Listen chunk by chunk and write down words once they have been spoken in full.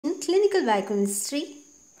Clinical Biochemistry.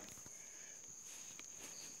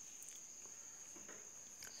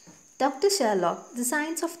 Dr. Sherlock, The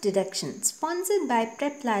Science of Deduction, sponsored by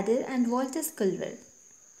Prep Ladder and Walter Sculver.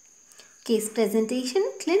 Case presentation,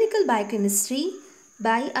 Clinical Biochemistry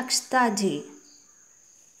by Akshatha J.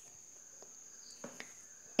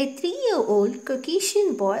 A 3-year-old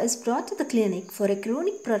Caucasian boy is brought to the clinic for a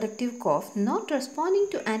chronic productive cough not responding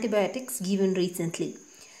to antibiotics given recently.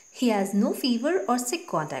 He has no fever or sick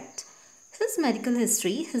contact. His medical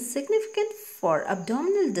history is significant for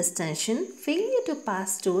abdominal distension, failure to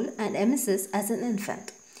pass stool and emesis as an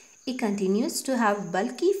infant. He continues to have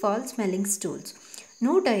bulky foul-smelling stools.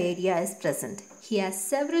 No diarrhea is present. He has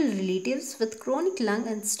several relatives with chronic lung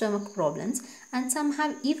and stomach problems, and some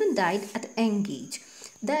have even died at a young age.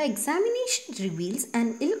 The examination reveals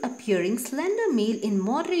an ill-appearing slender male in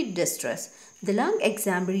moderate distress. The lung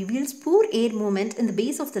exam reveals poor air movement in the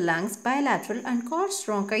base of the lungs, bilateral and coarse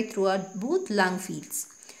bronchi throughout both lung fields.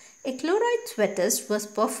 A chloride sweat test was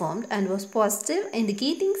performed and was positive,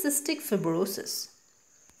 indicating cystic fibrosis.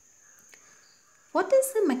 What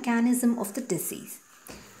is the mechanism of the disease?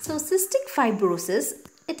 So, cystic fibrosis,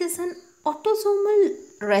 it is an autosomal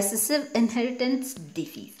recessive inheritance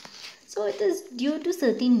disease. So, it is due to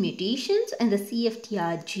certain mutations in the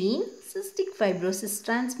CFTR gene, cystic fibrosis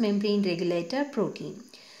transmembrane regulator protein.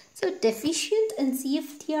 So, deficient in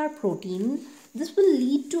CFTR protein, this will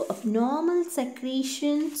lead to abnormal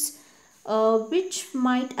secretions which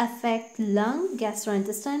might affect lung,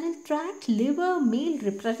 gastrointestinal tract, liver, male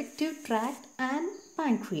reproductive tract and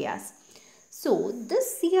pancreas. So,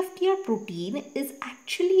 this CFTR protein is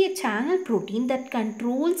actually a channel protein that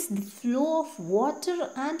controls the flow of water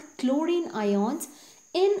and chlorine ions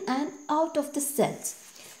in and out of the cells.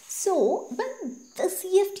 So, when the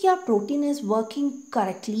CFTR protein is working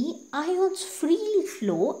correctly, ions freely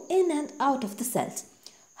flow in and out of the cells.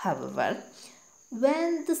 However,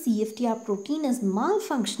 when the CFTR protein is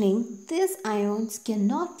malfunctioning, these ions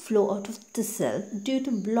cannot flow out of the cell due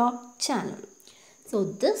to blocked channel. So,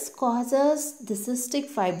 this causes the cystic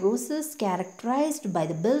fibrosis characterized by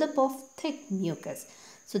the buildup of thick mucus.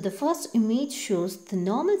 So, the first image shows the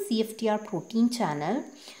normal CFTR protein channel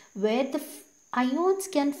where the ions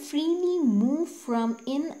can freely move from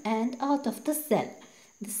in and out of the cell.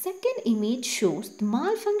 The second image shows the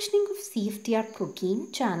malfunctioning of CFTR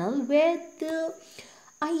protein channel where the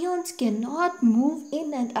ions cannot move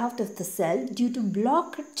in and out of the cell due to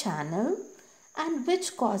blocked channel and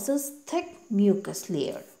which causes thick mucus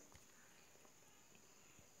layer.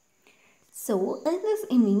 So in this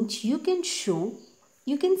image you can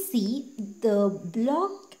see the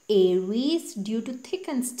blocked airways due to thick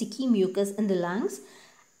and sticky mucus in the lungs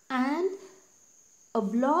and a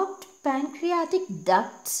blocked pancreatic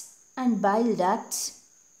ducts and bile ducts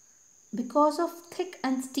because of thick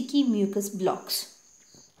and sticky mucus blocks.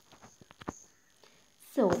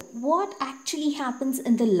 So what actually happens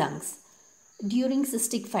in the lungs during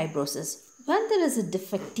cystic fibrosis? When there is a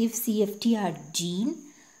defective CFTR gene,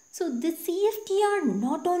 so the CFTR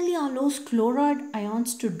not only allows chloride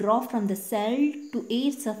ions to draw from the cell to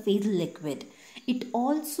air surface liquid, it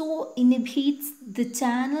also inhibits the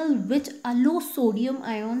channel which allows sodium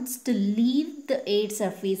ions to leave the air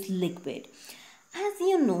surface liquid. As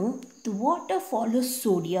you know, the water follows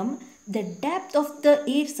sodium. The depth of the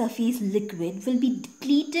air surface liquid will be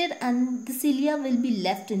depleted and the cilia will be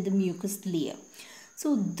left in the mucus layer.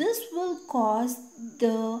 So this will cause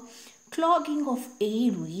the clogging of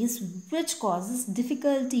airways which causes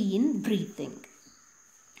difficulty in breathing.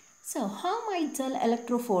 So how might gel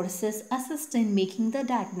electrophoresis assist in making the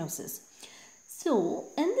diagnosis? So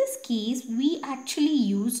in this case we actually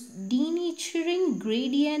use denaturing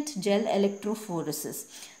gradient gel electrophoresis.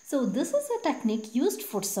 So this is a technique used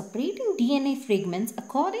for separating DNA fragments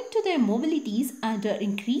according to their mobilities under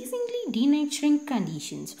increasingly denaturing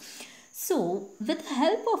conditions. So with the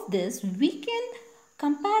help of this, we can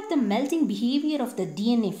compare the melting behavior of the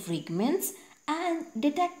DNA fragments and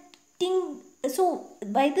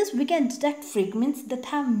by this we can detect fragments that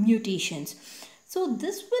have mutations. So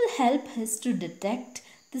this will help us to detect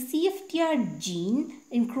the CFTR gene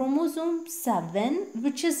in chromosome 7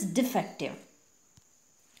 which is defective.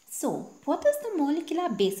 So, what is the molecular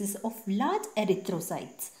basis of large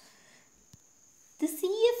erythrocytes? The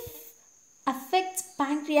CF affects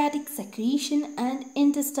pancreatic secretion and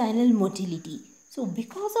intestinal motility. So,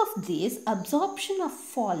 because of this, absorption of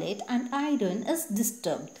folate and iron is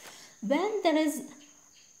disturbed. When there is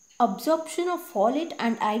absorption of folate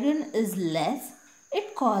and iron is less,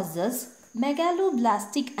 it causes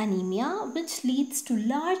megaloblastic anemia which leads to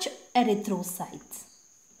large erythrocytes.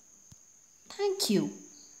 Thank you.